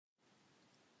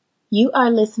You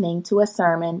are listening to a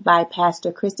sermon by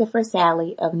Pastor Christopher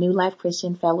Sally of New Life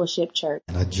Christian Fellowship Church.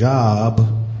 A job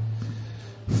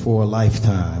for a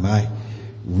lifetime. I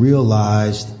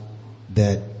realized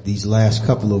that these last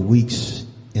couple of weeks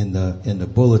in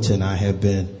the bulletin I have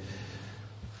been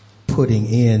putting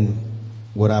in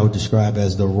what I would describe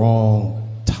as the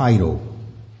wrong title.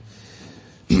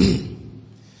 And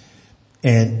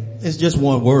it's just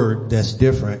one word that's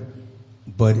different,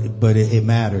 but it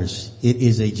matters. It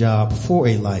is a job for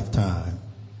a lifetime.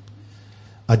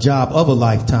 A job of a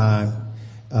lifetime.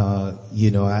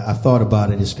 I thought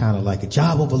about it as kind of like a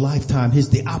job of a lifetime. Here's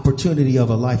the opportunity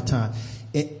of a lifetime.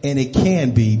 And it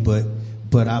can be, but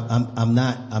I'm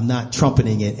not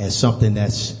trumpeting it as something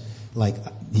that's like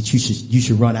that you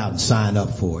should run out and sign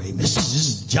up for. This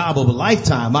is a job of a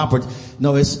lifetime.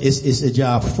 No, it's a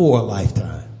job for a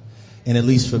lifetime. And at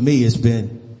least for me, it's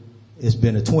been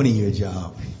a 20-year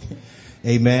job.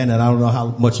 Amen. And I don't know how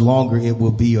much longer it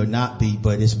will be or not be,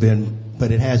 but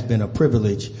it has been a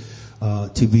privilege,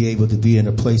 to be able to be in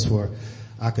a place where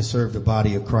I can serve the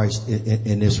body of Christ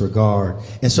in this regard.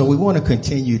 And so we want to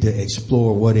continue to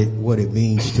explore what it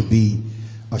means to be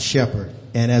a shepherd.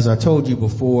 And as I told you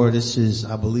before, this is,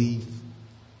 I believe,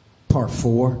 part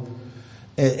 4.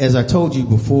 As I told you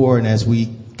before, and as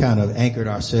we kind of anchored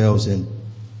ourselves in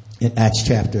Acts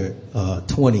chapter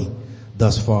 20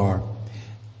 thus far,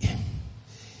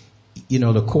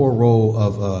 the core role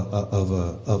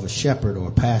of a shepherd or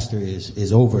a pastor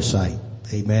is oversight.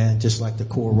 Amen. Just like the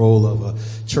core role of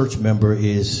a church member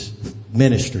is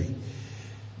ministry.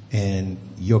 And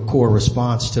your core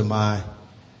response to my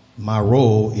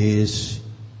role is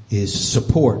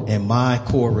support, and my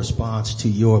core response to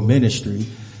your ministry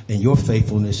and your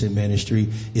faithfulness in ministry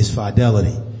is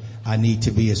fidelity. I need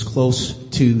to be as close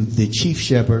to the chief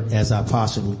shepherd as I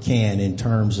possibly can in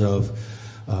terms of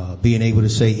being able to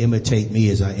say, imitate me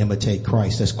as I imitate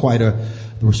Christ. That's quite a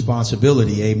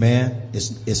responsibility. Amen.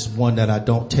 It's one that I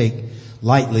don't take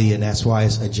lightly, and that's why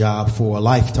it's a job for a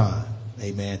lifetime.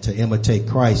 Amen. To imitate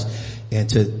Christ and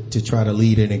to try to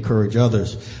lead and encourage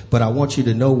others. But I want you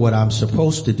to know what I'm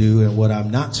supposed to do and what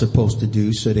I'm not supposed to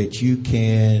do, so that you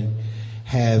can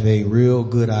have a real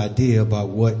good idea about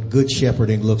what good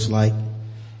shepherding looks like,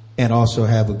 and also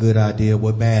have a good idea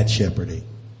what bad shepherding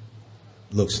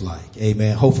looks like.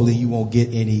 Amen. Hopefully you won't get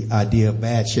any idea of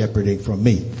bad shepherding from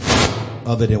me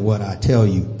other than what I tell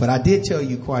you. But I did tell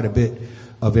you quite a bit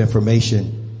of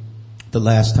information the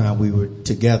last time we were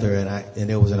together, and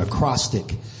there was an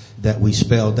acrostic that we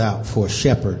spelled out for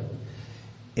shepherd.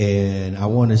 And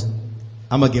I'm going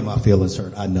to get my feelings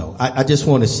hurt. I know. I just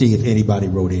want to see if anybody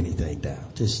wrote anything down.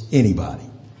 Just anybody.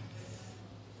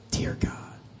 Dear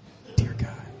God. Dear God.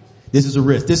 This is a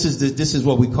risk. This is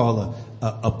what we call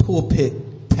a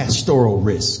pulpit pastoral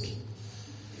risk.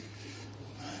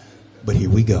 But here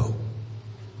we go.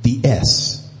 The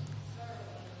S.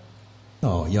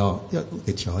 Oh, y'all, look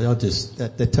at y'all. Y'all just,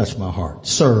 that touched my heart.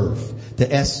 Serve.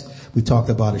 The S, we talked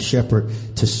about a shepherd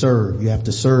to serve. You have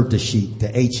to serve the sheep.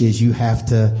 The H is you have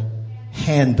to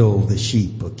handle the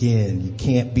sheep. Again, you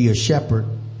can't be a shepherd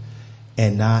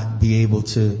and not be able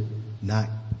to not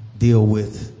deal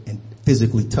with and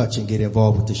physically touch and get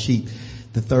involved with the sheep.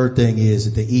 The third thing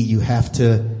is the E, you have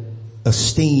to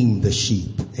esteem the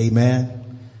sheep.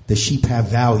 Amen. The sheep have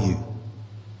value.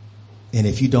 And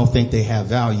if you don't think they have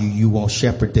value, you won't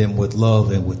shepherd them with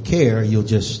love and with care. You'll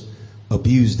just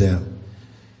abuse them.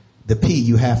 The P,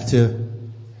 you have to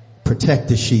protect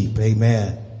the sheep.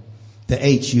 Amen. The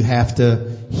H, you have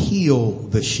to heal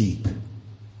the sheep.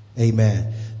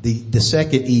 Amen. The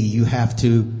second E, you have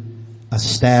to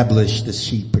establish the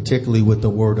sheep, particularly with the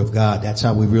word of God. That's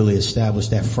how we really establish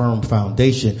that firm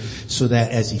foundation, so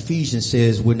that, as Ephesians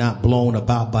says, we're not blown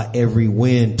about by every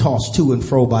wind, tossed to and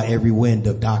fro by every wind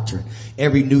of doctrine,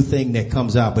 every new thing that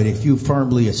comes out. But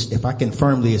if I can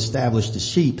firmly establish the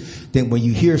sheep, then when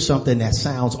you hear something that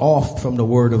sounds off from the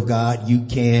word of God, you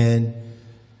can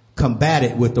combat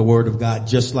it with the word of God,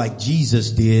 just like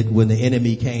Jesus did when the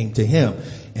enemy came to him.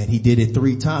 And he did it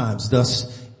 3 times.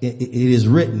 Thus, it is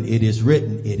written, it is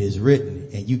written, it is written.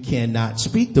 And you cannot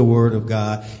speak the word of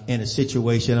God in a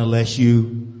situation unless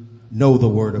you know the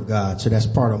word of God. So that's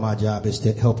part of my job, is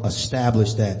to help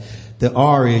establish that. The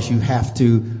R is you have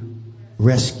to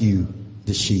rescue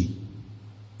the sheep.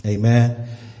 Amen.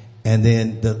 And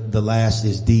then the last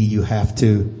is D, you have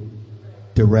to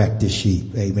direct the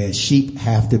sheep. Amen. Sheep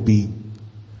have to be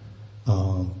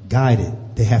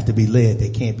guided. They have to be led. They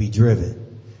can't be driven.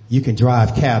 You can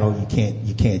drive cattle. You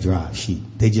can't drive sheep.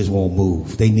 They just won't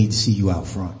move. They need to see you out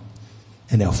front,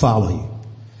 and they'll follow you.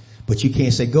 But you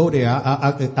can't say, go there.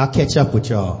 I'll catch up with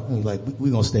y'all. And like,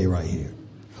 we're going to stay right here.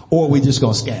 or we just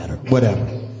gonna scatter, whatever.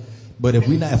 But if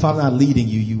I'm not leading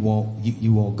you, you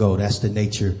won't go. That's the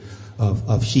nature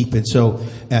of sheep. And so,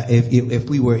 if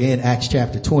we were in Acts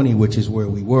chapter 20, which is where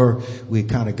we were, we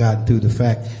kind of gotten through the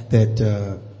fact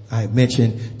that, I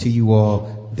mentioned to you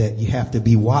all that you have to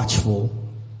be watchful.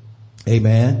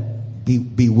 Amen.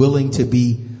 Be willing to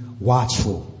be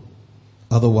watchful.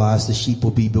 Otherwise the sheep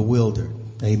will be bewildered.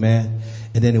 Amen.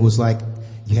 And then it was like,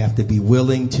 you have to be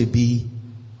willing to be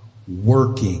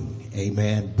working.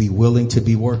 Amen. Be willing to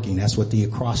be working. That's what the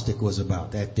acrostic was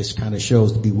about. That this kind of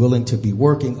shows to be willing to be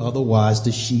working. Otherwise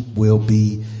the sheep will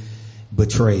be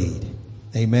betrayed.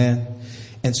 Amen.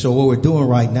 And so what we're doing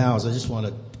right now is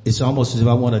it's almost as if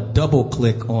I want to double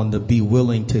click on the be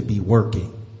willing to be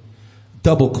working.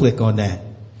 Double click on that.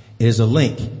 There's a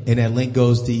link, and that link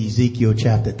goes to Ezekiel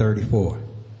chapter 34.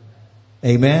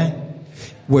 Amen.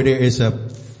 Where there is a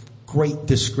great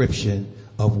description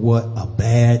of what a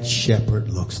bad shepherd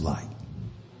looks like.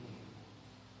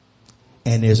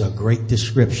 And there's a great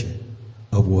description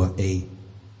of what a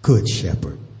good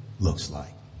shepherd looks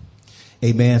like.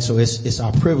 Amen. So it's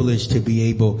our privilege to be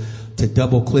able to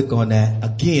double click on that.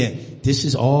 Again, this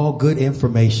is all good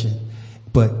information,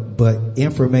 but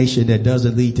information that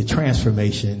doesn't lead to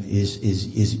transformation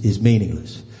is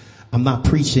meaningless. I'm not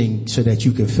preaching so that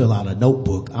you can fill out a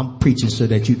notebook. I'm preaching so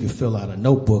that you can fill out a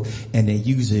notebook and then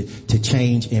use it to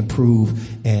change,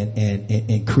 improve, and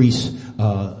increase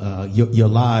your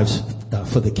lives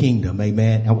for the kingdom.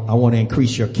 Amen. I want to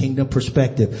increase your kingdom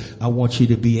perspective. I want you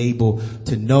to be able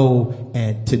to know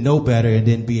better and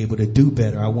then be able to do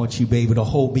better. I want you to be able to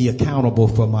hold me accountable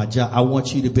for my job. I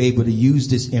want you to be able to use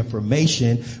this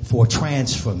information for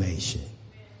transformation.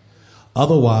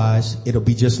 Otherwise, it'll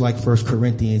be just like 1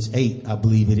 Corinthians 8, I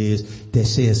believe it is, that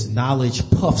says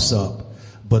knowledge puffs up,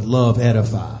 but love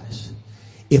edifies.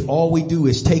 If all we do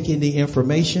is take in the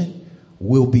information,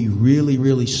 we'll be really,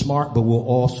 really smart, but we'll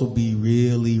also be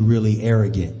really, really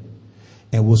arrogant.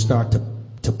 And we'll start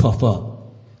to puff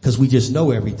up because we just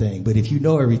know everything. But if you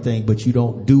know everything, but you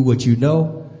don't do what you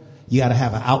know, you got to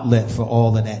have an outlet for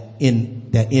all of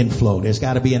that inflow. There's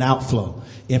got to be an outflow.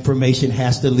 Information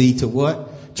has to lead to what?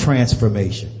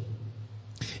 Transformation.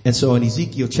 And so in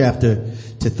Ezekiel chapter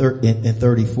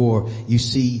 34, you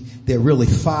see there are really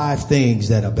 5 things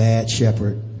that a bad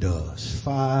shepherd does.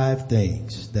 5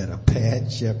 things that a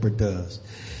bad shepherd does.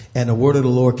 And the word of the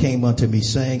Lord came unto me,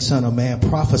 saying, Son of man,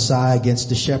 prophesy against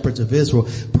the shepherds of Israel.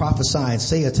 Prophesy and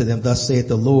say unto them, Thus saith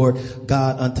the Lord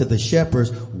God unto the shepherds,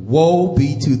 Woe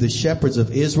be to the shepherds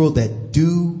of Israel that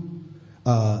do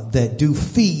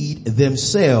feed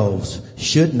themselves.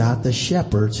 Should not the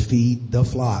shepherds feed the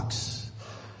flocks?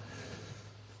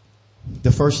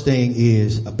 The first thing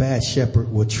is a bad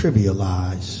shepherd will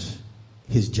trivialize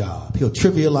his job. He'll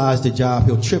trivialize the job.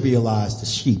 He'll trivialize the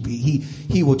sheep.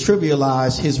 He will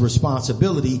trivialize his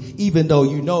responsibility, even though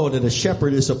you know that a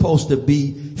shepherd is supposed to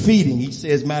be feeding. He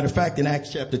says, matter of fact, in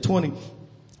Acts chapter 20,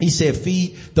 he said,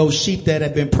 feed those sheep that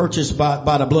have been purchased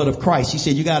by the blood of Christ. He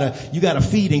said, you gotta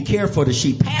feed and care for the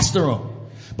sheep, pastor them.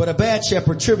 But a bad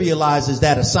shepherd trivializes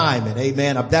that assignment.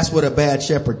 Amen. That's what a bad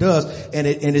shepherd does. And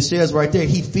it says right there,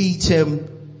 he feeds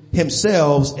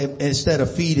himself instead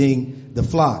of feeding the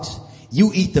flocks.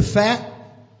 You eat the fat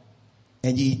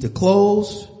and you eat the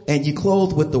clothes and you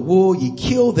clothe with the wool. You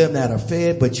kill them that are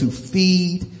fed, but you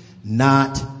feed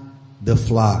not the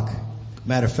flock.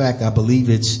 Matter of fact, I believe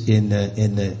it's in the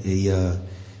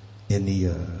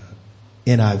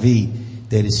NIV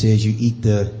that it says you eat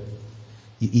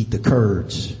the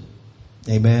curds.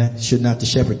 Amen. Should not the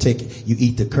shepherd you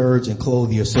eat the curds and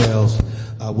clothe yourselves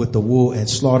with the wool and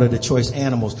slaughter the choice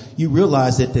animals. You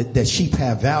realize that sheep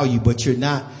have value, but you're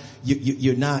not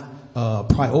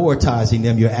prioritizing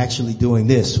them. You're actually doing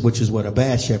this, which is what a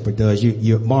bad shepherd does.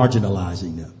 You're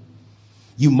marginalizing them.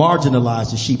 You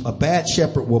marginalize the sheep. A bad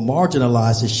shepherd will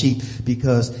marginalize the sheep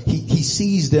because he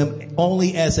sees them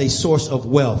only as a source of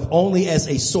wealth, only as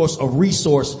a source of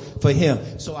resource for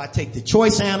him. So I take the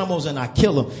choice animals and I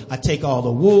kill them. I take all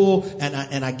the wool and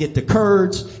I get the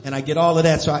curds and I get all of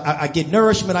that. So I get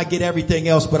nourishment, I get everything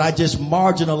else, but I just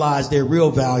marginalize their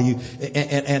real value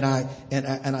and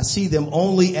I see them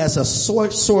only as a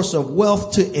source of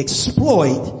wealth to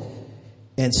exploit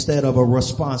instead of a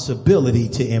responsibility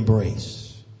to embrace.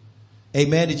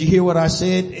 Amen. Did you hear what I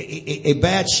said? A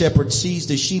bad shepherd sees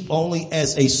the sheep only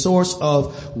as a source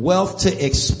of wealth to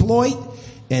exploit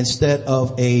instead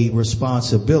of a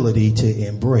responsibility to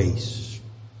embrace.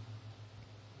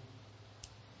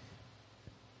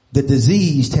 The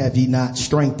diseased have ye not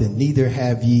strengthened, neither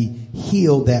have ye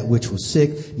healed that which was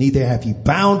sick, neither have ye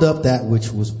bound up that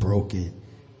which was broken.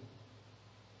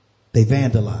 They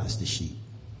vandalized the sheep.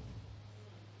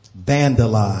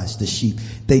 vandalize the sheep.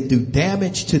 They do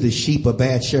damage to the sheep, a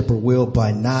bad shepherd will,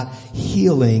 by not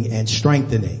healing and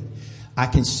strengthening. I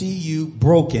can see you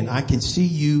broken. I can see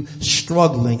you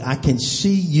struggling. I can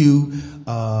see you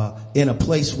in a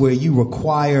place where you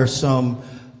require some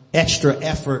extra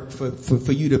effort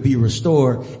for you to be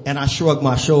restored. And I shrug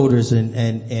my shoulders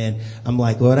and I'm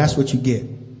like, well, that's what you get.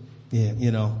 Yeah,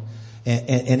 you know.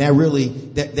 And that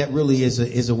really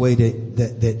is a way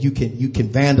that you can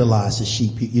vandalize the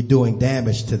sheep. You're doing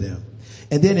damage to them.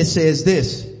 And then it says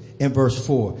this in verse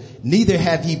 4, neither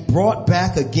have ye brought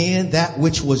back again that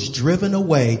which was driven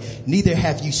away, neither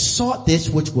have you sought this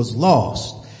which was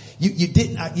lost. You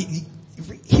didn't,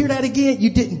 hear that again? You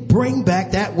didn't bring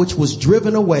back that which was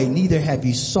driven away, neither have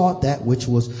you sought that which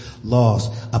was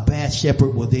lost. A bad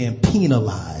shepherd will then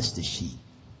penalize the sheep.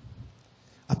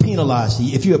 I penalize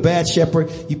you. If you're a bad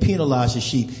shepherd, you penalize the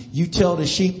sheep. You tell the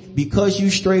sheep, because you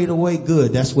strayed away,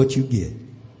 good, that's what you get.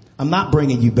 I'm not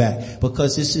bringing you back,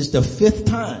 because this is the 5th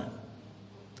time.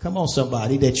 Come on,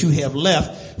 somebody, that you have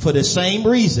left for the same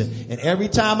reason. And every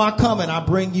time I come and I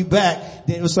bring you back,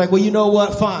 then it's like, well, you know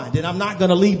what? Fine. Then I'm not going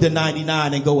to leave the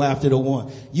 99 and go after the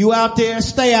 1. You out there,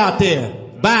 stay out there.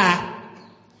 Bye.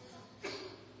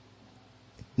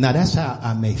 Now that's how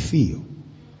I may feel.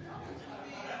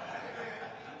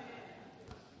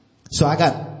 So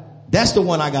that's the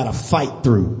one I got to fight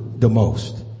through the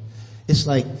most. It's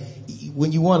like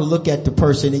when you want to look at the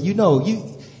person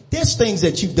and there's things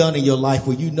that you've done in your life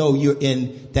where you know you're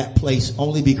in that place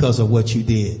only because of what you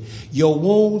did. Your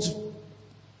wounds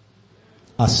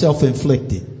are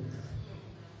self-inflicted.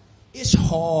 It's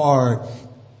harder,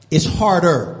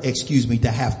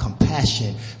 to have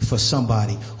compassion for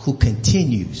somebody who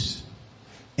continues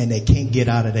and they can't get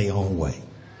out of their own way.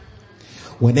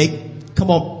 When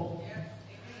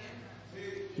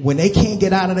they can't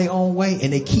get out of their own way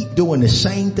and they keep doing the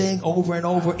same thing over and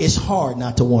over, it's hard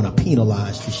not to want to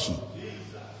penalize the sheep.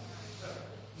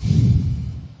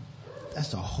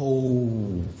 That's a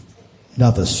whole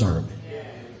nother sermon.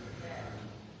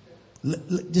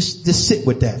 Just sit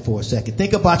with that for a second.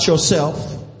 Think about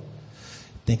yourself.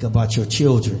 Think about your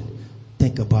children.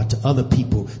 Think about the other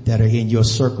people that are in your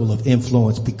circle of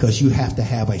influence, because you have to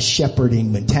have a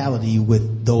shepherding mentality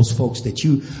with those folks that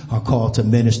you are called to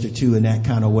minister to in that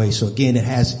kind of way. So again, it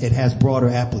has broader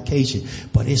application,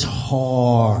 but it's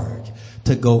hard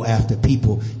to go after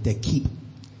people that keep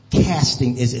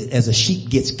casting as a sheep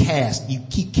gets cast. You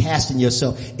keep casting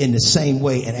yourself in the same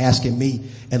way and asking me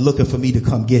and looking for me to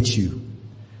come get you.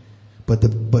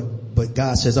 But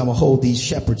God says, I'm going to hold these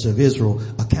shepherds of Israel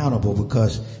accountable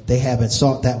because they haven't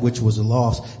sought that which was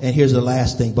lost. And here's the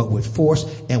last thing, but with force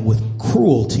and with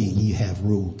cruelty ye have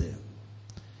ruled them.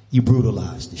 You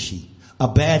brutalize the sheep. A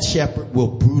bad shepherd will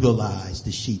brutalize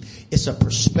the sheep. It's a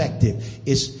perspective.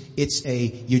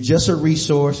 You're just a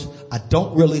resource. I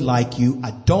don't really like you.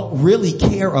 I don't really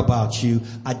care about you.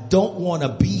 I don't want to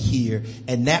be here.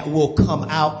 And that will come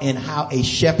out in how a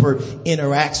shepherd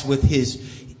interacts with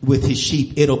his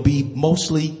sheep. It'll be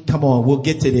mostly, come on, we'll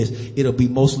get to this. It'll be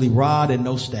mostly rod and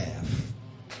no staff.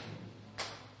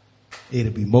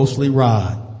 It'll be mostly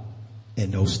rod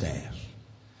and no staff.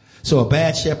 So a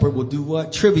bad shepherd will do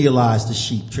what? Trivialize the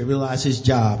sheep, trivialize his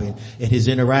job and his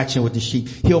interaction with the sheep.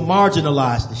 He'll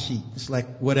marginalize the sheep. It's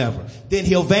like whatever. Then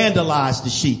he'll vandalize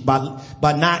the sheep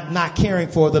by not caring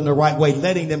for them the right way,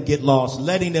 letting them get lost,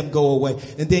 letting them go away.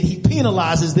 And then he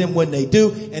penalizes them when they do,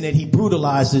 and then he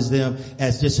brutalizes them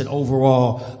as just an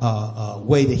overall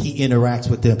way that he interacts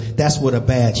with them. That's what a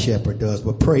bad shepherd does.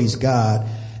 But praise God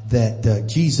that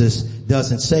Jesus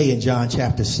doesn't say in John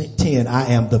chapter 10,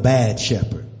 I am the bad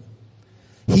shepherd.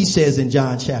 He says in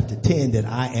John chapter 10 that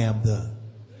I am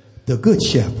the good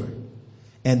shepherd.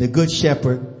 And the good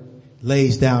shepherd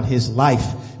lays down his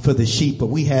life for the sheep. But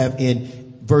we have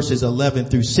in verses 11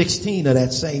 through 16 of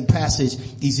that same passage,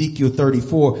 Ezekiel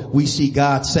 34, we see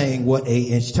God saying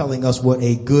and telling us what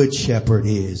a good shepherd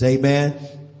is. Amen.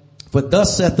 For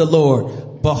thus saith the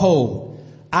Lord, behold,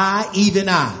 I, even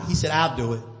I. He said, I'll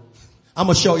do it. I'm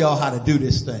going to show y'all how to do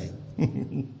this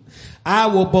thing. I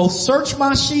will both search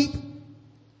my sheep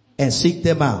and seek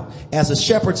them out. As a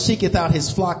shepherd seeketh out his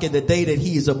flock in the day that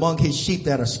he is among his sheep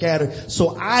that are scattered,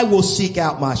 so I will seek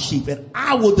out my sheep, and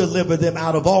I will deliver them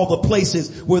out of all the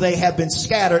places where they have been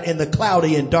scattered in the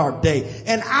cloudy and dark day.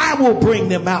 And I will bring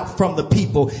them out from the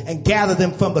people and gather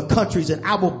them from the countries, and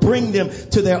I will bring them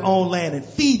to their own land and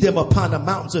feed them upon the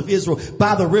mountains of Israel,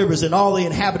 by the rivers and all the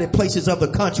inhabited places of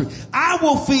the country. I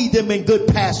will feed them in good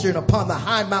pasture, and upon the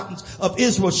high mountains of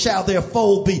Israel shall their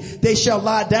fold be. They shall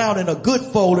lie down in a good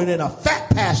fold, and and in a fat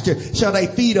pasture shall they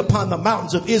feed upon the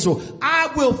mountains of Israel.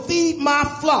 I will feed my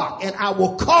flock, and I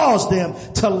will cause them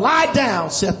to lie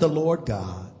down, saith the Lord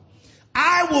God.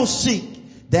 I will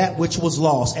seek that which was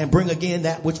lost, and bring again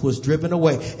that which was driven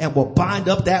away, and will bind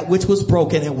up that which was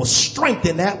broken, and will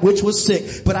strengthen that which was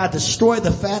sick. But I destroy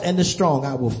the fat and the strong.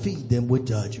 I will feed them with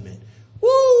judgment.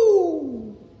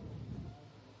 Woo!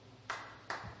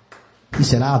 He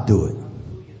said, I'll do it.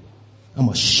 I'm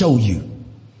going to show you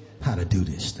how to do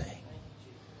this thing.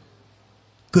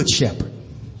 Good shepherd.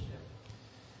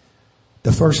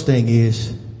 The first thing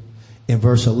is, in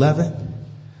verse 11,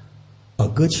 a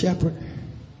good shepherd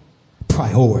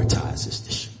prioritizes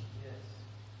the sheep.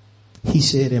 He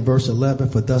said in verse 11,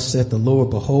 for thus saith the Lord,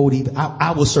 behold, even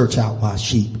I will search out my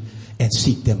sheep and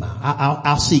seek them out.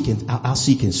 I'll seek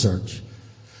and search.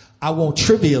 I won't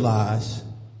trivialize.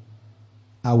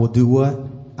 I will do what?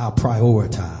 I'll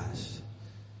prioritize.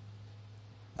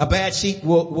 A bad shepherd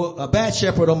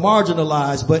will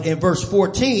marginalize, but in verse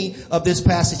 14 of this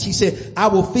passage, he said, I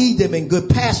will feed them in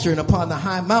good pasture, and upon the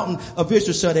high mountain of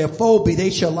Israel shall their fold be. They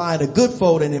shall lie in a good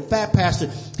fold and in fat pasture.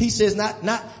 He says,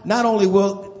 not only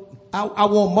will I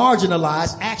won't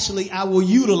marginalize, actually I will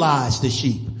utilize the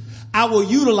sheep. I will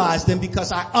utilize them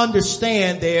because I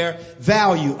understand their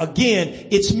value. Again,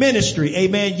 it's ministry.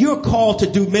 Amen. You're called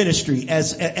to do ministry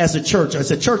as a church.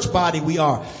 As a church body, we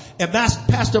are. And that's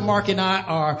Pastor Mark and I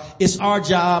are. It's our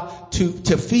job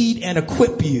to feed and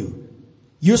equip you.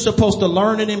 You're supposed to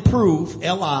learn and improve.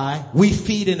 L-I. We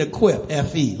feed and equip.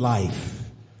 F-E. Life.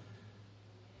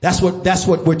 That's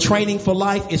what we're training for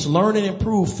life. It's learn and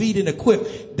improve, feed and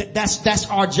equip. That's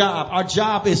our job. Our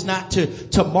job is not to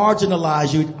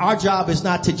marginalize you. Our job is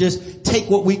not to just take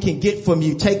what we can get from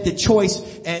you. Take the choice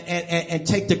and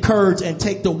take the curds and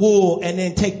take the wool and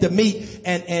then take the meat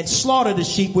and slaughter the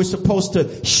sheep. We're supposed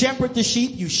to shepherd the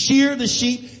sheep. You shear the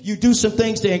sheep. You do some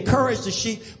things to encourage the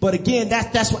sheep. But again,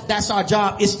 that's our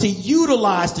job, is to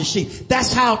utilize the sheep.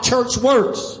 That's how church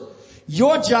works.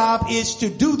 Your job is to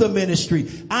do the ministry.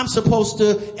 I'm supposed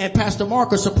to, and Pastor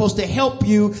Mark are supposed to help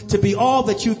you to be all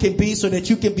that you can be so that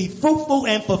you can be fruitful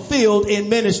and fulfilled in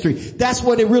ministry. That's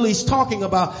what it really is talking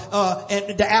about,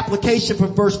 and the application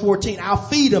from verse 14. I'll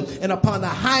feed them, and upon the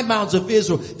high mountains of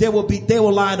Israel, they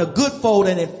will lie in a good fold,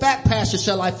 and in fat pasture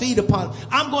shall I feed upon.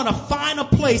 I'm going to find a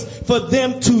place for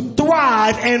them to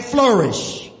thrive and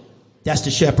flourish. That's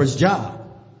the shepherd's job.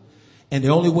 And the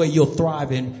only way you'll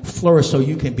thrive and flourish so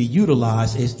you can be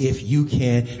utilized is if you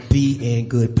can be in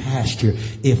good pasture.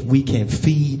 If we can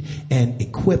feed and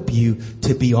equip you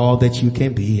to be all that you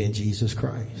can be in Jesus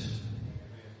Christ.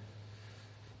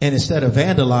 And instead of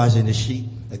vandalizing the sheep,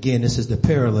 again, this is the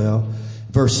parallel.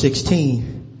 Verse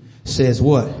 16 says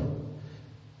what?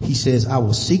 He says, I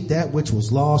will seek that which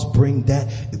was lost, bring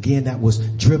that, again, that was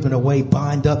driven away,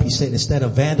 bind up. He said, instead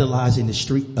of vandalizing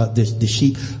the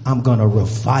sheep, I'm going to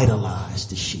revitalize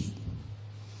the sheep.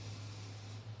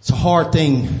 It's a hard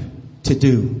thing to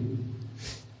do.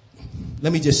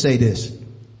 Let me just say this.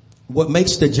 What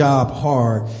makes the job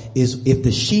hard is if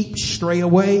the sheep stray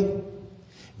away,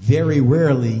 very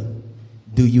rarely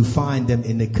do you find them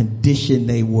in the condition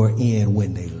they were in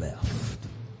when they left.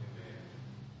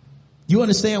 You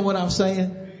understand what I'm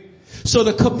saying? So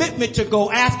the commitment to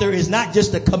go after is not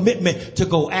just a commitment to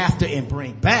go after and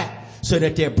bring back so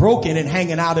that they're broken and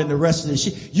hanging out in the rest of the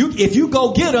sheep. If you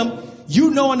go get them,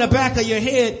 you know in the back of your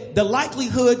head, the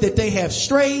likelihood that they have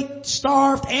strayed,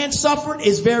 starved, and suffered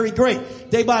is very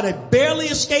great. They might have barely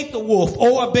escaped a wolf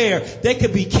or a bear. They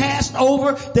could be cast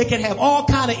over. They could have all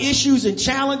kind of issues and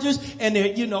challenges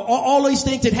and all these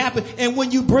things that happen. And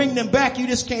when you bring them back, you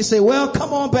just can't say, well,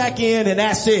 come on back in and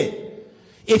that's it.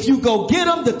 If you go get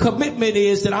them, the commitment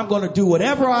is that I'm going to do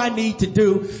whatever I need to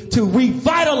do to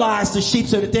revitalize the sheep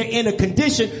so that they're in a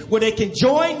condition where they can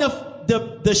join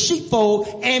the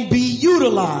sheepfold and be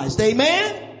utilized.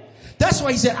 Amen? That's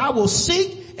why he said, I will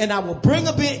seek and I will bring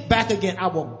a bit back again. I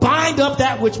will bind up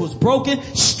that which was broken,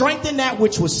 strengthen that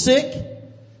which was sick.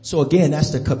 So again, that's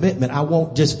the commitment. I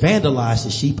won't just vandalize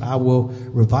the sheep. I will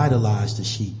revitalize the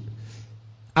sheep.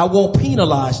 I won't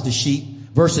penalize the sheep.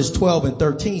 Verses 12 and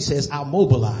 13 says, I'll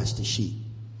mobilize the sheep.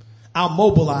 I'll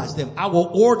mobilize them. I will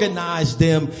organize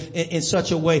them in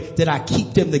such a way that I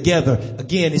keep them together.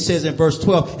 Again, it says in verse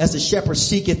 12, as the shepherd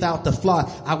seeketh out the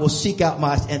flock, I will seek out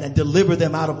and deliver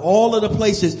them out of all of the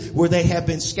places where they have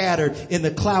been scattered in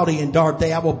the cloudy and dark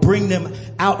day. I will bring them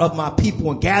out of my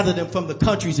people and gather them from the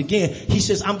countries. Again, he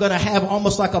says, I'm going to have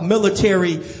almost like a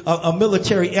military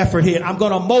effort here. I'm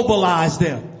going to mobilize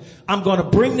them. I'm going to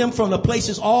bring them from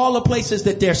all the places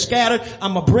that they're scattered.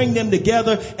 I'm going to bring them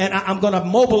together and I'm going to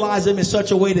mobilize them in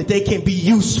such a way that they can be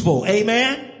useful.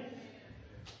 Amen.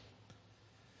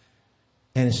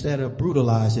 And instead of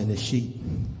brutalizing the sheep,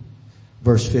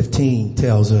 verse 15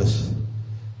 tells us,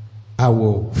 I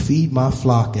will feed my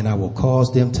flock and I will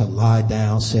cause them to lie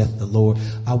down, saith the Lord.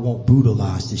 I won't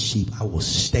brutalize the sheep. I will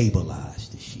stabilize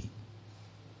the sheep.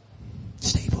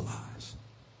 Stabilize.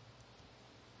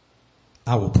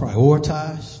 I will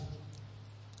prioritize.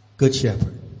 Good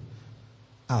shepherd.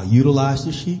 I'll utilize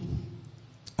the sheep.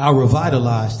 I'll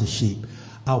revitalize the sheep.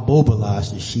 I'll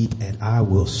mobilize the sheep, and I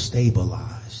will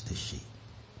stabilize the sheep.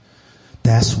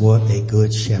 That's what a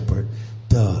good shepherd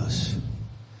does.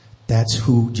 That's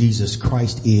who Jesus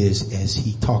Christ is as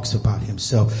he talks about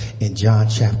himself in John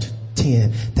chapter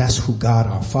 10. That's who God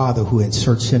our Father, who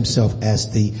inserts himself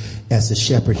as the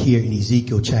shepherd here in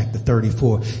Ezekiel chapter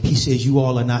 34. He says, you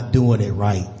all are not doing it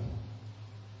right.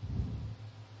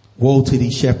 Woe to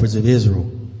these shepherds of Israel.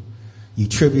 You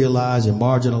trivialize and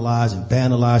marginalize and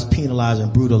vandalize, penalize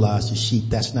and brutalize the sheep.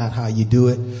 That's not how you do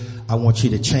it. I want you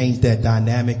to change that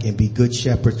dynamic and be good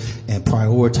shepherds and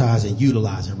prioritize and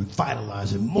utilize and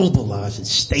revitalize and mobilize and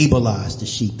stabilize the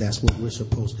sheep. That's what we're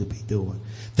supposed to be doing.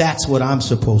 That's what I'm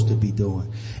supposed to be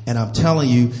doing. And I'm telling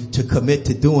you, to commit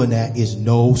to doing that is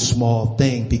no small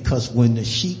thing, because when the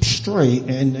sheep stray,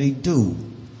 and they do,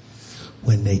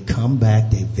 when they come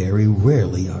back, they very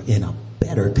rarely are in a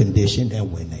better condition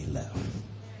than when they left.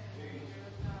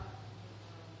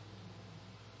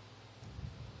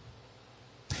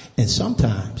 And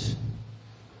sometimes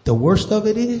the worst of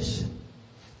it is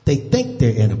they think they're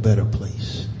in a better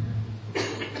place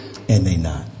and they're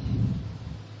not.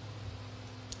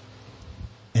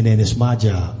 And then it's my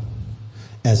job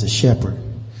as a shepherd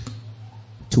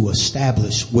to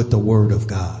establish with the word of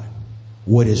God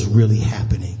what is really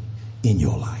happening in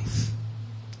your life.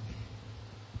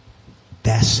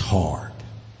 That's hard.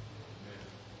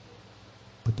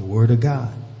 But the word of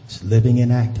God, it's living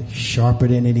and active, sharper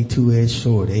than any two-edged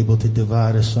sword, able to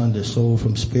divide asunder soul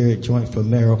from spirit, joint from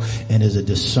marrow, and is a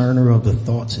discerner of the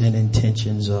thoughts and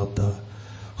intentions of the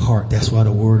heart. That's why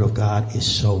the word of God is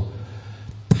so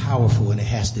powerful, and it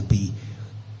has to be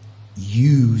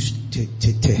used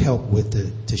to help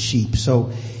with the sheep.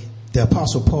 So the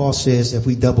Apostle Paul says, if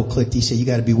we double clicked, he said you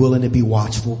got to be willing to be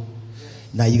watchful.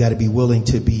 Now you got to be willing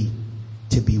to be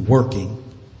working.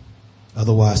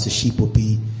 Otherwise the sheep will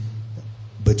be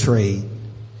betrayed.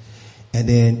 And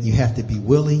then you have to be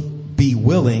willing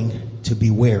to be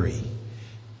wary.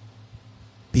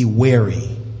 Be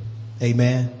wary.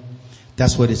 Amen.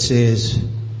 That's what it says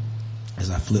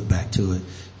as I flip back to it,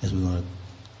 as we're going to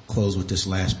close with this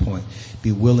last point.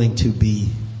 Be willing to be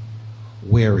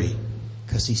wary.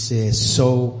 Because he says,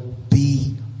 so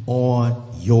be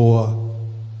on your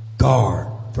guard.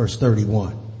 Verse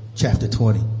 31, chapter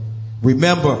 20.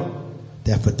 Remember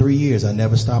that for 3 years I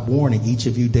never stopped warning each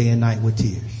of you day and night with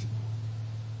tears.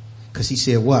 Because he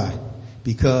said, why?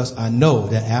 Because I know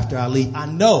that after I leave,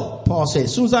 Paul said,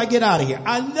 as soon as I get out of here,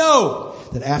 I know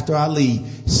that after I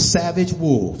leave, savage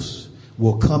wolves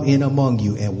will come in among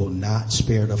you and will not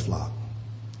spare the flock.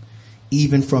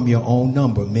 Even from your own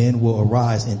number, men will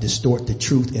arise and distort the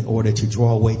truth in order to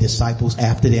draw away disciples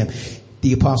after them.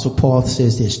 The Apostle Paul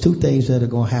says there's two things that are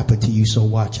going to happen to you, so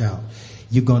watch out.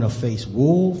 You're going to face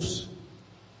wolves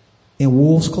in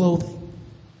wolves' clothing,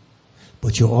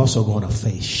 but you're also going to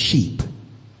face sheep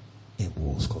in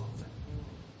wolves' clothing.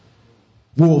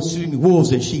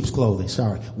 Wolves in sheep's clothing,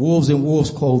 Wolves in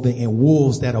wolves' clothing and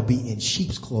wolves that'll be in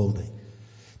sheep's clothing.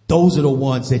 Those are the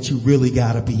ones that you really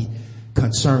got to be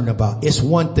concerned about. It's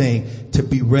one thing to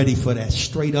be ready for that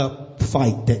straight up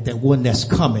fight, that one that's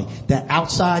coming. That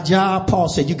outside job, Paul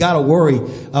said you got to worry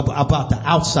about the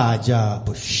outside job,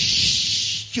 but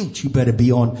shoot, you better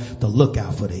be on the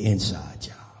lookout for the inside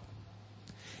job.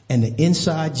 And the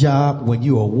inside job, when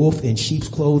you're a wolf in sheep's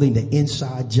clothing, the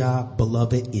inside job,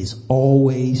 beloved, is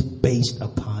always based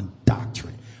upon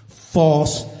doctrine.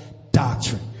 False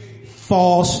doctrine.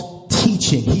 False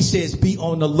teaching. He says be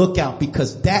on the lookout,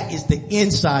 because that is the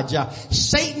inside job.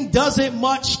 Satan doesn't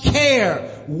much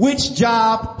care which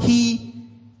job he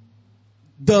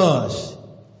does.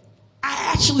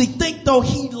 I actually think though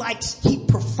he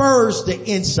prefers the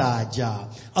inside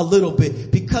job a little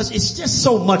bit, because it's just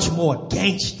so much more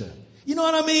gangster. You know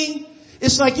what I mean?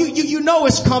 It's like you know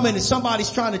it's coming, and somebody's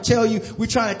trying to tell you we're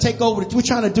trying to take over, we're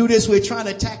trying to do this, we're trying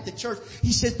to attack the church.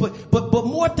 He says, but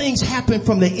more things happen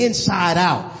from the inside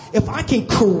out. If I can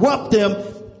corrupt them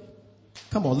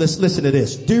Come on, let's listen to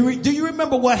this. Do you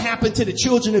remember what happened to the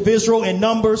children of Israel in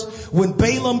Numbers when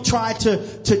Balaam tried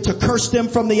to curse them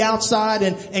from the outside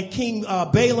and King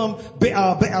Balak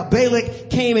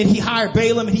came and he hired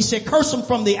Balaam and he said, curse them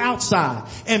from the outside.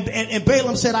 And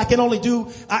Balaam said, I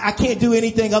can't do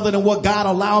anything other than what God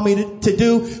allowed me to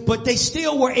do. But they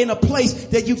still were in a place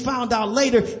that you found out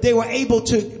later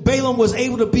Balaam was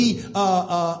able to be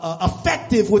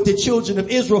effective with the children of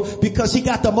Israel because he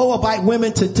got the Moabite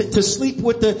women to sleep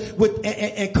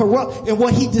and corrupt. And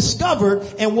what he discovered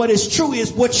and what is true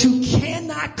is what you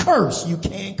cannot curse, you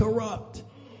can corrupt.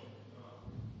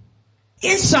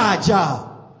 Inside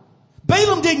job.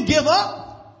 Balaam didn't give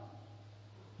up.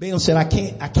 Balaam said, I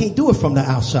can't do it from the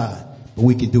outside, but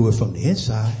we can do it from the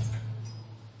inside.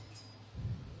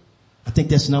 I think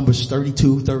that's Numbers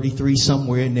 32, 33,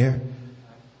 somewhere in there.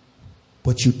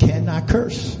 But you cannot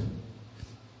curse.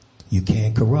 You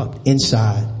can corrupt.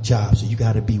 Inside job. So you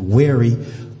got to be wary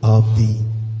of the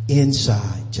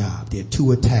inside job. There are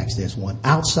two attacks. There's one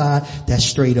outside. That's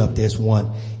straight up. There's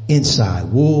one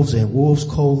inside. Wolves in wolves'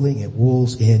 clothing and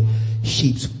wolves in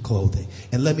sheep's clothing.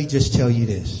 And let me just tell you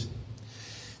this.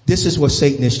 This is what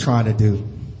Satan is trying to do.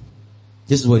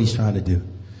 This is what he's trying to do.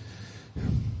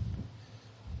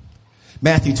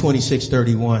 Matthew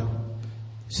 26:31.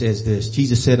 Says this,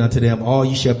 Jesus said unto them, all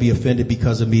you shall be offended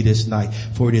because of me this night,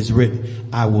 for it is written,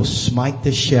 I will smite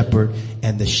the shepherd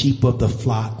and the sheep of the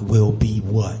flock will be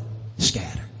what?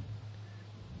 Scattered.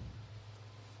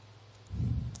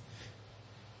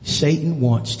 Satan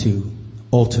wants to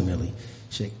ultimately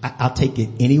say, I'll take it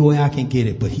any way I can get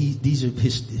it, but these are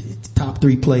his top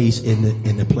 3 plays in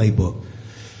the playbook.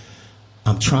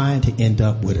 I'm trying to end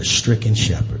up with a stricken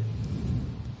shepherd.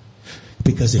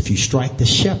 Because if you strike the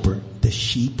shepherd, the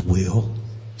sheep will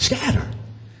scatter.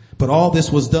 But all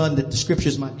this was done that the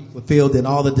scriptures might be fulfilled and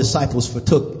all the disciples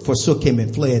forsook him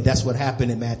and fled. That's what happened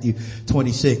in Matthew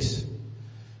 26.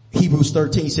 Hebrews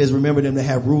 13 says, remember them that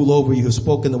have rule over you, who have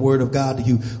spoken the word of God to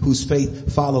you, whose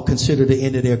faith follow, consider the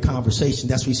end of their conversation.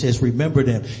 That's what he says, remember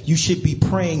them. You should be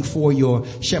praying for your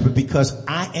shepherd because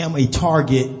I am a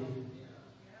target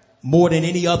more than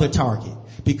any other target.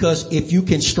 Because if you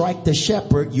can strike the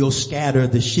shepherd, you'll scatter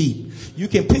the sheep. You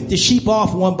can pick the sheep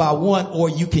off one by one, or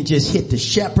you can just hit the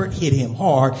shepherd, hit him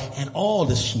hard, and all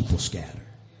the sheep will scatter.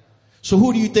 So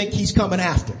who do you think he's coming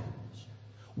after?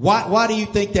 Why do you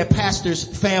think that pastors'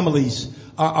 families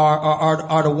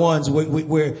are the ones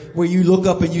where you look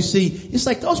up and you see, it's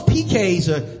like those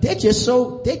PKs they're just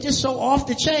so off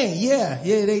the chain. Yeah,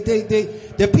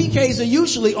 the PKs are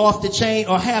usually off the chain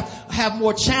or have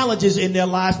more challenges in their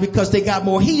lives because they got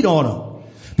more heat on them.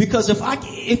 Because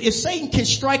if Satan can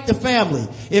strike the family,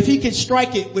 if he can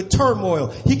strike it with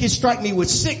turmoil, he can strike me with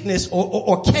sickness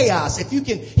or chaos. If you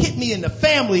can hit me in the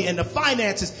family and the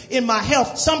finances, in my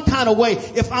health, some kind of way,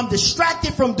 if I'm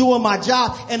distracted from doing my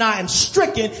job and I am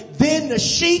stricken, then the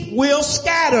sheep will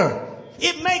scatter.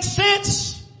 It makes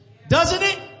sense, doesn't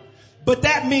it? But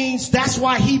that means that's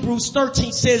why Hebrews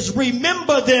 13 says,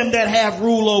 remember them that have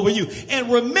rule over you.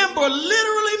 And remember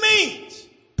literally means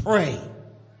pray.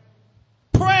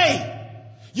 Pray.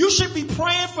 You should be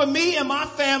praying for me and my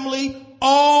family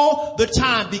all the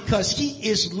time because he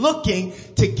is looking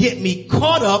to get me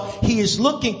caught up. He is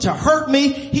looking to hurt me.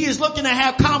 He is looking to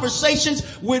have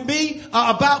conversations with me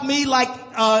about me like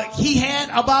he had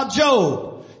about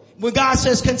Job. When God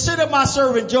says, consider my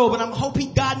servant Job, and I'm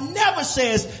hoping God never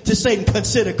says to Satan,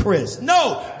 consider Chris.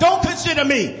 No, don't consider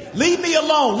me. Leave me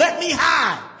alone. Let me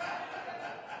hide.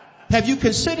 Have you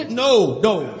considered? No,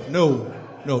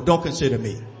 don't consider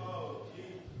me.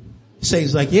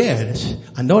 Satan's like, yeah,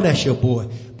 I know that's your boy,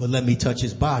 but let me touch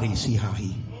his body and see how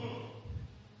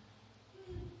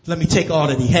let me take all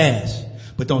that he has,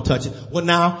 but don't touch it. Well,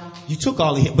 now you took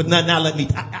all he had, but now let me,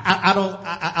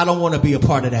 I don't want to be a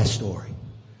part of that story.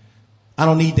 I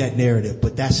don't need that narrative,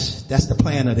 but that's the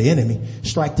plan of the enemy.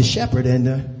 Strike the shepherd and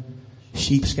the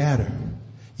sheep scatter.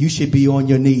 You should be on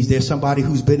your knees. There's somebody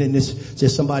who's been at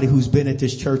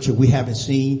this church that we haven't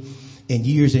seen in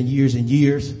years and years and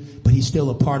years, but he's still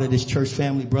a part of this church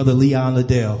family, Brother Leon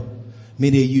Liddell.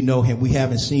 Many of you know him. We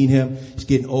haven't seen him. He's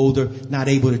getting older, not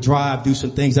able to drive, do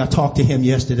some things. I talked to him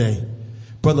yesterday.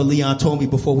 Brother Leon told me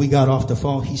before we got off the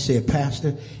phone, he said,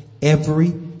 Pastor,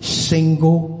 every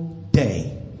single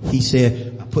day, he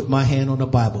said, I put my hand on the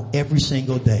Bible. Every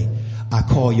single day, I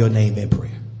call your name in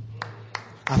prayer.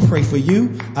 I pray for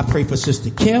you. I pray for Sister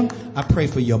Kim. I pray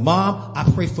for your mom. I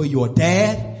pray for your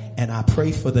dad. And I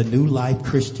pray for the New Life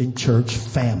Christian Church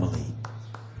family.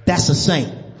 That's a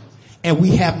saint. And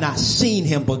we have not seen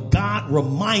him, but God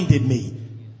reminded me.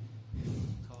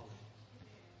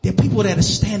 There are people that are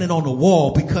standing on the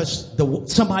wall because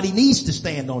somebody needs to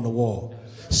stand on the wall.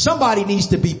 Somebody needs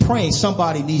to be praying.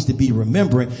 Somebody needs to be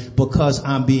remembering, because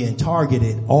I'm being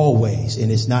targeted always. And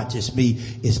it's not just me.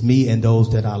 It's me and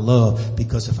those that I love.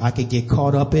 Because if I could get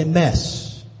caught up in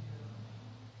mess,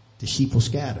 the sheep will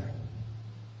scatter.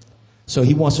 So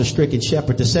he wants a stricken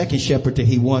shepherd. The second shepherd that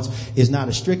he wants is not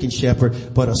a stricken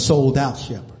shepherd, but a sold out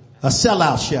shepherd. A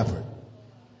sellout shepherd.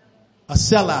 A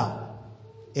sellout.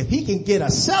 If he can get a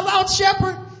sellout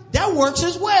shepherd, that works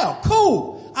as well.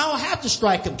 Cool. I don't have to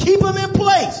strike him. Keep him in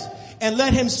place and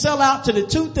let him sell out to the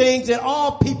two things that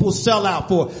all people sell out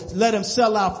for. Let him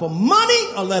sell out for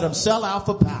money, or let him sell out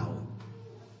for power.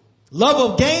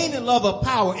 Love of gain and love of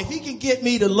power. If he can get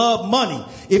me to love money,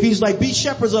 if he's like, be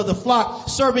shepherds of the flock,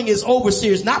 serving as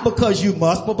overseers, not because you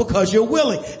must, but because you're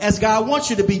willing, as God wants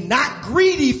you to be, not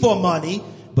greedy for money,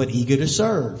 but eager to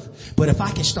serve. But if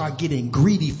I can start getting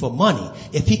greedy for money,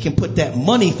 if he can put that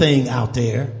money thing out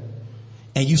there,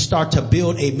 and you start to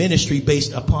build a ministry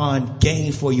based upon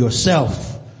gain for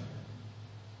yourself,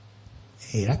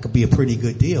 hey, that could be a pretty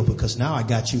good deal, because now I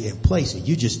got you in place and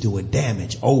you're just doing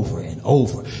damage over and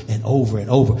over and over and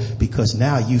over, because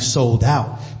now you sold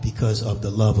out because of the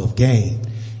love of gain.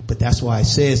 But that's why it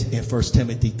says in 1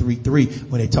 Timothy 3:3,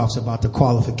 when it talks about the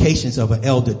qualifications of an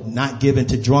elder, not given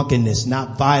to drunkenness,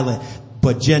 not violent,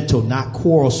 but gentle, not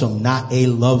quarrelsome, not a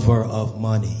lover of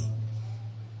money.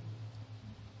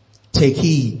 Take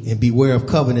heed and beware of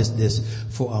covetousness,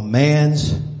 for a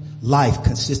man's life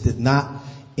consisteth not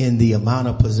in the amount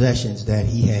of possessions that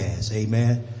he has.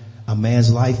 Amen. A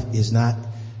man's life is not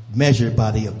measured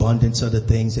by the abundance of the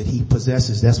things that he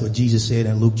possesses. That's what Jesus said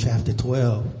in Luke chapter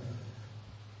 12.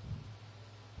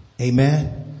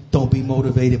 Amen. Don't be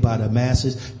motivated by the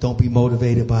masses. Don't be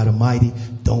motivated by the mighty.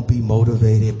 Don't be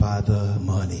motivated by the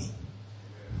money.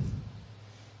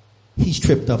 He's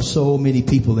tripped up so many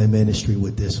people in ministry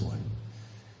with this one.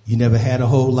 You never had a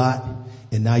whole lot,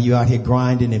 and now you're out here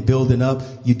grinding and building up.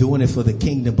 You're doing it for the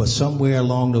kingdom, but somewhere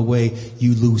along the way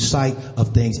you lose sight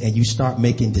of things and you start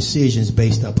making decisions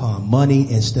based upon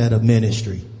money instead of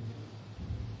ministry.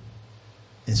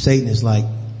 And Satan is like,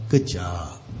 good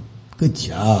job. Good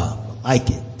job. I like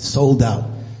it. Sold out.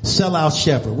 Sell out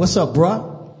shepherd. What's up,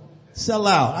 bruh? Sell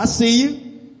out. I see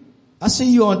you. I see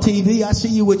you on TV. I see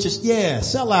you with your,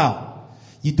 sell out.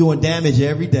 You're doing damage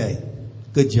every day.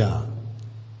 Good job.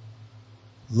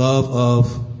 Love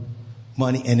of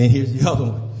money. And then here's the other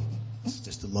one. It's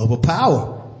just the love of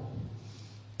power.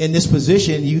 In this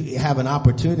position, you have an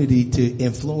opportunity to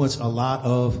influence a lot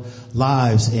of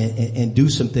lives and do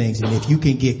some things. And if you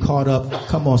can get caught up,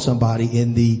 come on somebody,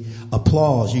 in the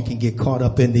applause, you can get caught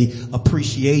up in the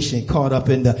appreciation, caught up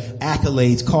in the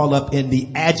accolades, caught up in the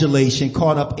adulation,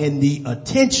 caught up in the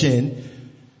attention,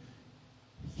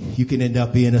 you can end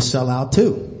up being a sellout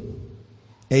too.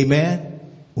 Amen.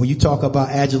 When you talk about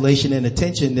adulation and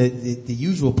attention, the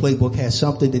usual playbook has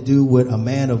something to do with a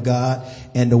man of God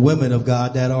and the women of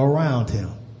God that are around him.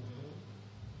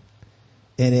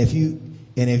 And if you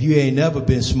ain't never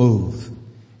been smooth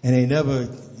and ain't never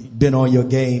been on your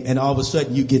game, and all of a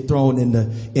sudden you get thrown in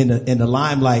the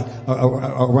limelight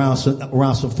around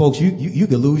some folks, you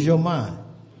could lose your mind.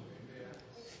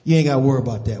 You ain't got to worry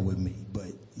about that with me, but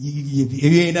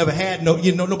you ain't never had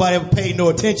nobody ever paid no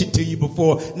attention to you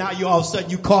before. Now you all of a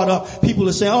sudden you caught up. People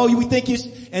are saying, oh, we think you,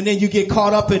 and then you get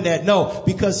caught up in that. No,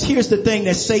 because here's the thing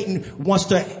that Satan wants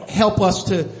to help us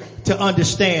to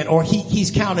understand, or he's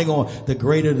counting on. The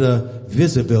greater the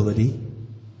visibility,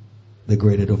 the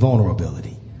greater the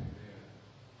vulnerability.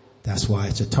 That's why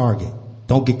it's a target.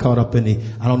 Don't get caught up I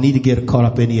don't need to get caught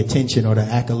up in the attention or the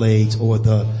accolades or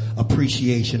the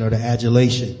appreciation or the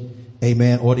adulation.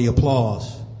 Amen. Or the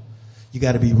applause. You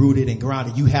got to be rooted and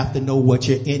grounded. You have to know what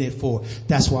you're in it for.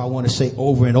 That's why I want to say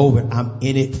over and over, I'm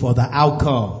in it for the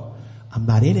outcome. I'm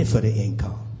not in it for the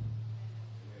income.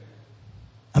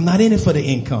 I'm not in it for the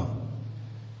income.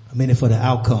 I'm in it for the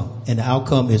outcome. And the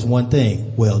outcome is one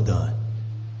thing. Well done.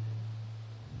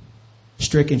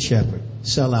 Stricken shepherd,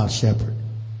 sellout shepherd.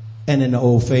 And then the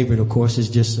old favorite, of course, is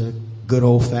just a good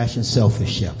old fashioned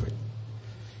selfish shepherd.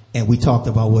 And we talked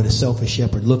about what a selfish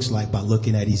shepherd looks like by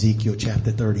looking at Ezekiel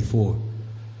chapter 34.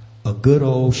 A good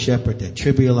old shepherd that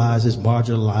trivializes,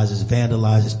 marginalizes,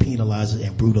 vandalizes, penalizes,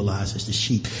 and brutalizes the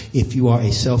sheep. If you are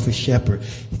a selfish shepherd,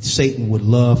 Satan would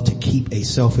love to keep a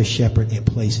selfish shepherd in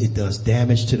place. It does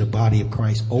damage to the body of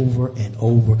Christ over and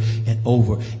over and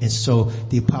over. And so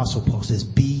the Apostle Paul says,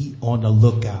 be on the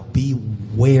lookout. Be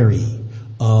wary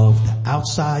of the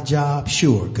outside job,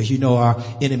 sure, because our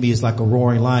enemy is like a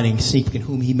roaring lion seeking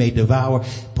whom he may devour.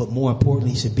 But more importantly,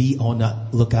 he said, be on the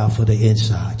lookout for the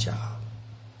inside job.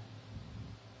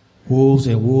 Wolves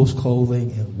in wolves'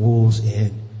 clothing and wolves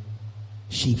in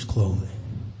sheep's clothing.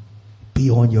 Be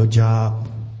on your job.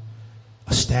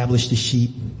 Establish the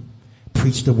sheep.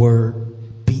 Preach the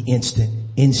word. Be instant,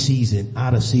 in season,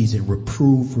 out of season.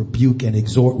 Reprove, rebuke, and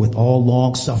exhort with all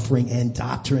long suffering and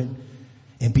doctrine.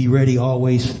 And be ready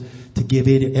always to give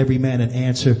every man an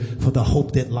answer for the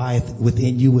hope that lieth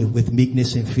within you with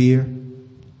meekness and fear.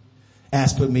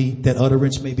 Ask for me that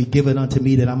utterance may be given unto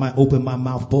me, that I might open my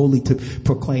mouth boldly to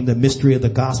proclaim the mystery of the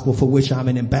gospel, for which I'm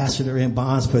an ambassador in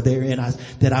bonds, for therein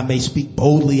that I may speak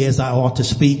boldly as I ought to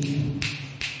speak.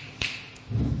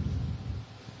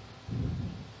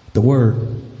 The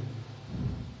word.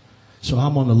 So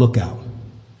I'm on the lookout.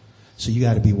 So you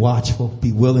got to be watchful,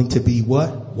 be willing to be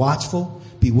what? Watchful,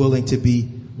 be willing to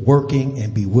be working,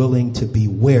 and be willing to be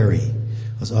wary.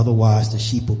 Because otherwise the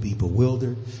sheep will be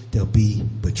bewildered, they'll be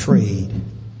betrayed.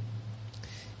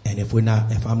 And if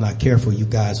I'm not careful, you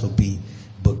guys will be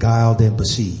beguiled and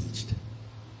besieged.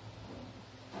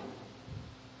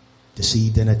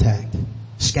 Deceived and attacked.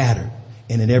 Scattered.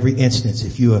 And in every instance,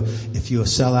 if you're a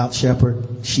sellout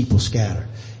shepherd, sheep will scatter.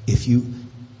 If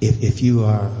you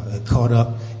are caught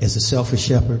up as a selfish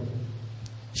shepherd,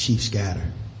 sheep scatter.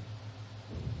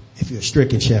 If you're a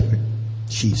stricken shepherd,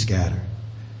 sheep scatter.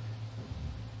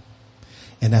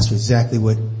 And that's exactly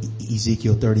what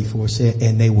Ezekiel 34 said.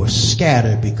 And they were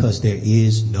scattered because there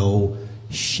is no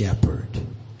shepherd.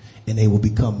 And they will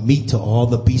become meat to all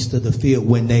the beasts of the field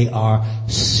when they are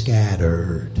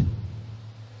scattered.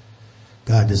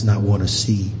 God does not want to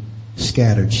see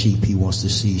scattered sheep. He wants to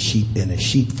see sheep in a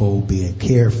sheepfold being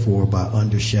cared for by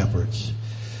under shepherds.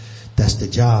 That's the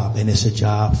job, and it's a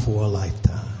job for a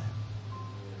lifetime.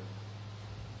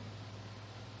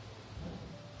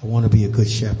 I want to be a good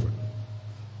shepherd.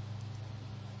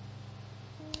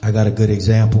 I got a good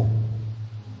example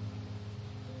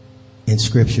in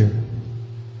Scripture,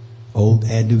 Old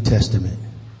and New Testament.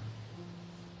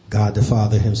 God the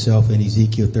Father himself in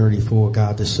Ezekiel 34,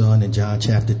 God the Son in John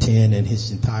chapter 10, and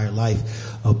his entire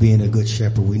life of being a good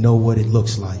shepherd. We know what it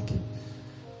looks like.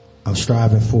 I'm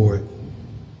striving for it.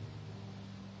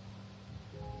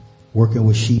 Working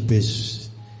with sheep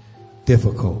is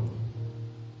difficult.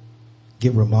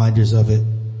 Get reminders of it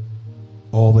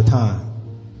all the time.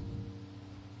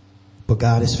 But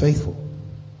God is faithful.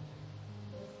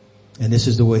 And this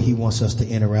is the way he wants us to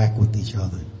interact with each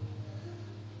other.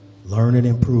 Learn and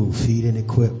improve, feed and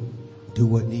equip, do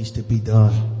what needs to be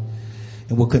done.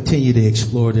 And we'll continue to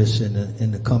explore this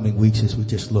in the coming weeks as we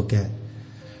just likely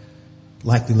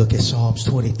look at Psalms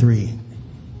 23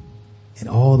 and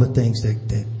all the things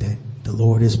that the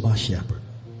Lord is my shepherd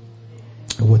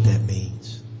and what that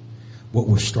means, what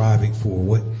we're striving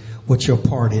for, what your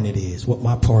part in it is, what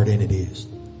my part in it is.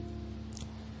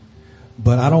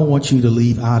 But I don't want you to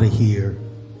leave out of here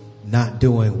not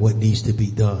doing what needs to be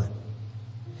done.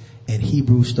 And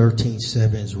Hebrews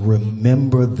 13:7 is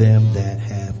remember them that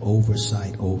have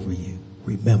oversight over you.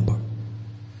 Remember.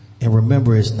 And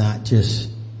remember is not just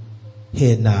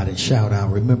head nod and shout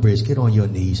out. Remember is get on your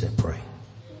knees and pray.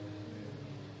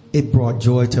 It brought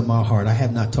joy to my heart. I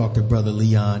have not talked to Brother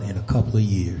Leon in a couple of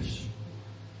years.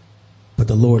 But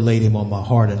the Lord laid him on my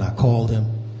heart and I called him.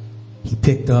 He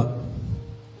picked up.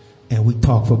 And we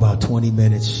talked for about 20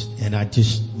 minutes and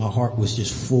my heart was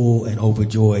just full and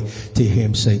overjoyed to hear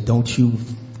him say, don't you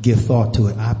give thought to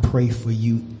it. I pray for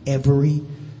you every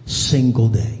single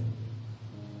day.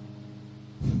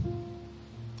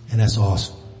 And that's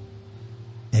awesome.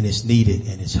 And it's needed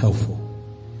and it's helpful.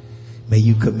 May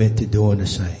you commit to doing the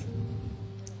same.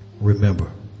 Remember,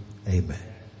 amen.